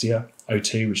like Hestia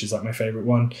 02, which is like my favorite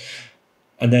one,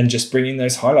 and then just bringing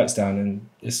those highlights down, and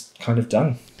it's kind of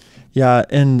done. Yeah,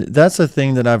 and that's a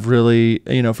thing that I've really,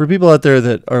 for people out there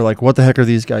that are like, what the heck are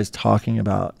these guys talking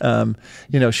about?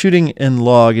 Shooting in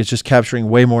log is just capturing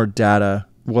way more data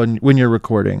when you're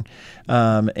recording.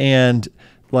 And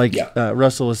like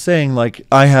Russell was saying, like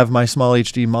I have my small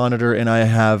HD monitor and I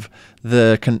have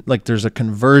there's a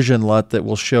conversion LUT that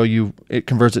will show you, it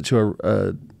converts it to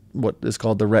a what is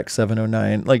called the Rec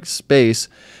 709 like space,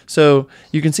 so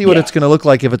you can see what it's going to look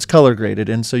like if it's color graded,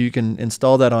 and so you can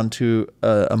install that onto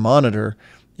a monitor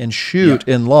and shoot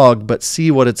in log, but see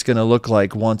what it's going to look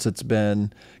like once it's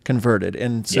been converted.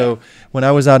 And so when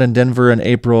I was out in Denver in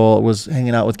April, was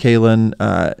hanging out with Kalen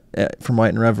from White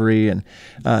and Reverie, and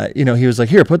he was like,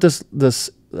 here, put this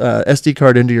SD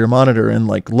card into your monitor and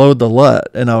like load the LUT,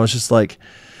 and I was just like,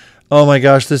 oh my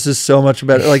gosh, this is so much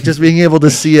better. Like just being able to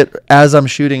see it as I'm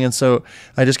shooting. And so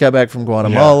I just got back from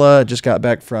Guatemala. I just got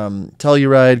back from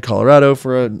Telluride, Colorado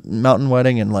for a mountain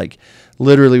wedding, and like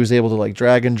literally was able to like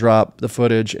drag and drop the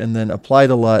footage and then apply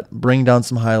the LUT, bring down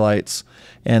some highlights,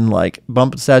 and like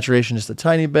bump the saturation just a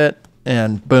tiny bit,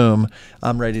 and boom,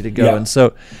 I'm ready to go. Yeah. And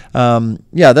so,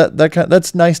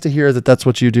 that's nice to hear that that's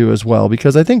what you do as well,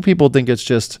 because I think people think it's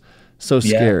just so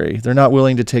scary. They're not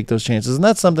willing to take those chances. And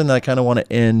that's something that I kind of want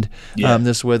to end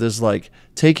this with, is like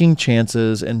taking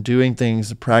chances and doing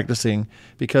things, practicing,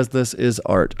 because this is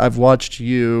art. I've watched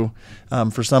you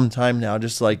for some time now,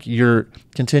 just like you're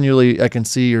continually, I can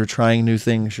see you're trying new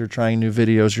things, you're trying new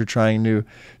videos, you're trying new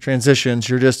transitions,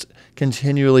 you're just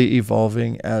continually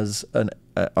evolving as an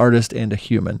artist and a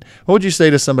human. What would you say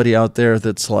to somebody out there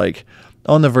that's like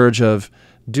on the verge of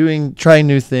trying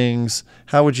new things?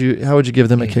 How would you give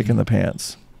them a kick in the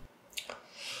pants?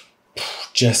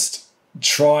 Just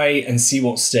try and see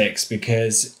what sticks,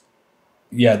 because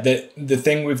the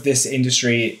thing with this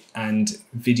industry and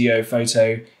video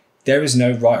photo, there is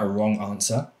no right or wrong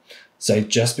answer. So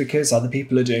just because other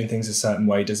people are doing things a certain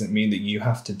way doesn't mean that you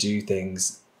have to do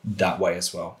things that way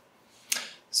as well.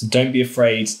 So don't be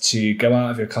afraid to go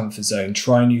out of your comfort zone,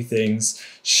 try new things,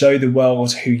 show the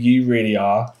world who you really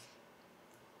are.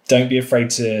 Don't be afraid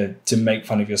to make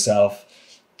fun of yourself,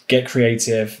 get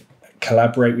creative,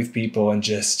 collaborate with people, and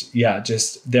just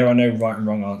there are no right and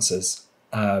wrong answers.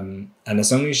 And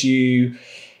as long as you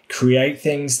create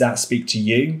things that speak to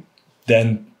you,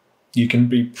 then you can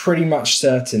be pretty much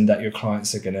certain that your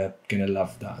clients are gonna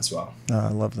love that as well. Oh, I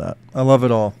love that. I love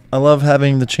it all. I love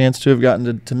having the chance to have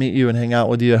gotten to meet you and hang out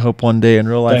with you. I hope one day in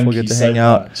real life we'll get to hang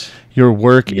out. Your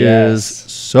work is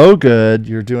so good.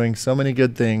 You're doing so many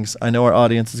good things. I know our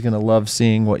audience is going to love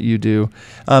seeing what you do.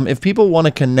 If people want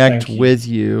to connect with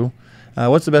you,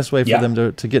 what's the best way for them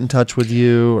to get in touch with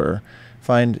you or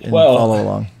find and follow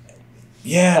along?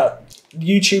 Yeah,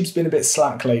 YouTube's been a bit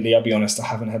slack lately, I'll be honest. I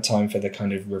haven't had time for the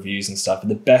kind of reviews and stuff. But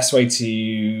the best way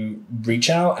to reach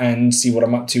out and see what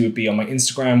I'm up to would be on my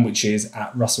Instagram, which is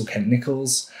at Russell Kent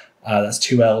Nichols. That's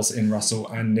 2 L's in Russell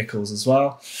and Nichols as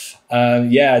well.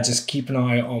 Just keep an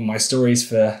eye on my stories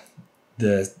for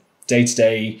the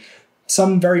day-to-day,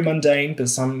 some very mundane, but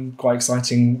some quite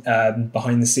exciting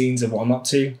behind the scenes of what I'm up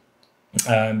to.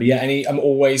 I'm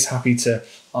always happy to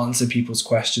answer people's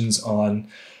questions on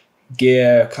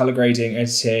gear, color grading,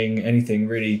 editing, anything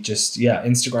really. Just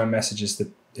Instagram messages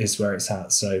is where it's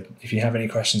at. So if you have any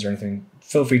questions or anything,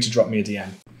 feel free to drop me a DM.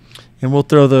 And we'll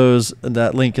throw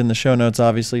that link in the show notes,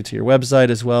 obviously, to your website,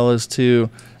 as well as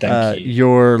to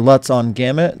your LUTs on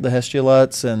Gamut, the Hestia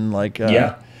LUTs, and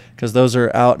because those are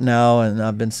out now, and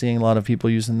I've been seeing a lot of people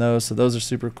using those, so those are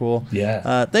super cool.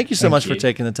 Yeah. Thank you so much for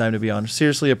taking the time to be on.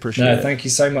 Seriously appreciate it. Thank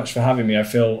you so much for having me. I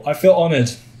feel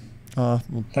honored. Well,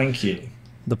 thank you.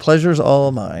 The pleasure's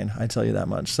all mine, I tell you that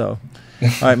much. So, all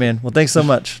right, man. Well, thanks so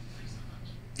much.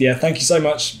 Yeah, thank you so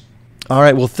much. All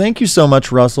right. Well, thank you so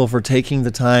much, Russell, for taking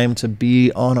the time to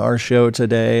be on our show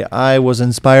today. I was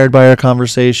inspired by our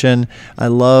conversation. I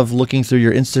love looking through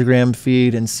your Instagram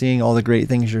feed and seeing all the great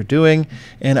things you're doing.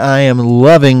 And I am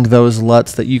loving those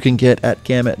LUTs that you can get at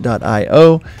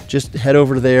gamut.io. Just head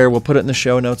over there. We'll put it in the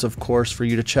show notes, of course, for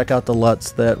you to check out the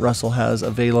LUTs that Russell has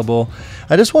available.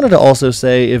 I just wanted to also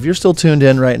say, if you're still tuned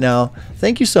in right now,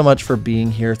 thank you so much for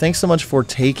being here. Thanks so much for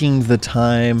taking the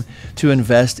time to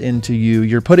invest into you.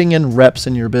 You're putting in getting reps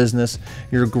in your business,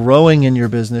 you're growing in your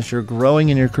business, you're growing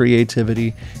in your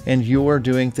creativity, and you're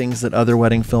doing things that other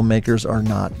wedding filmmakers are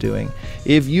not doing.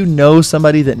 If you know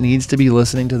somebody that needs to be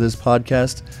listening to this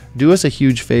podcast, do us a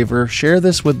huge favor, share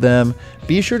this with them.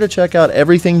 Be sure to check out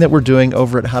everything that we're doing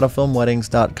over at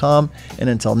howtofilmweddings.com. And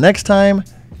until next time,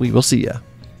 we will see you.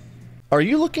 Are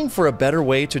you looking for a better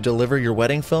way to deliver your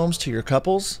wedding films to your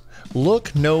couples?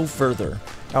 Look no further.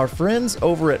 Our friends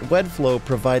over at WedFlow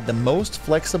provide the most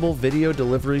flexible video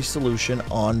delivery solution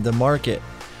on the market.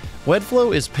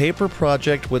 WedFlow is pay per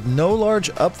project with no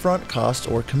large upfront cost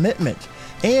or commitment,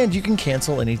 and you can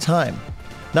cancel anytime.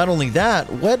 Not only that,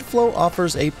 WedFlow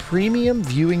offers a premium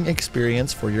viewing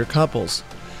experience for your couples,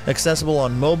 accessible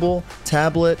on mobile,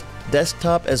 tablet,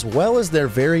 desktop, as well as their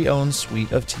very own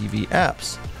suite of TV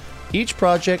apps. Each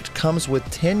project comes with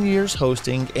 10 years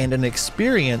hosting and an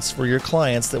experience for your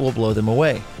clients that will blow them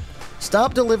away.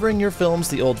 Stop delivering your films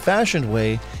the old-fashioned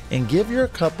way and give your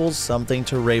couples something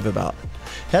to rave about.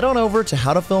 Head on over to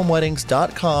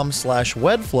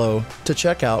howtofilmweddings.com/WedFlow to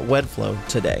check out WedFlow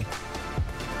today.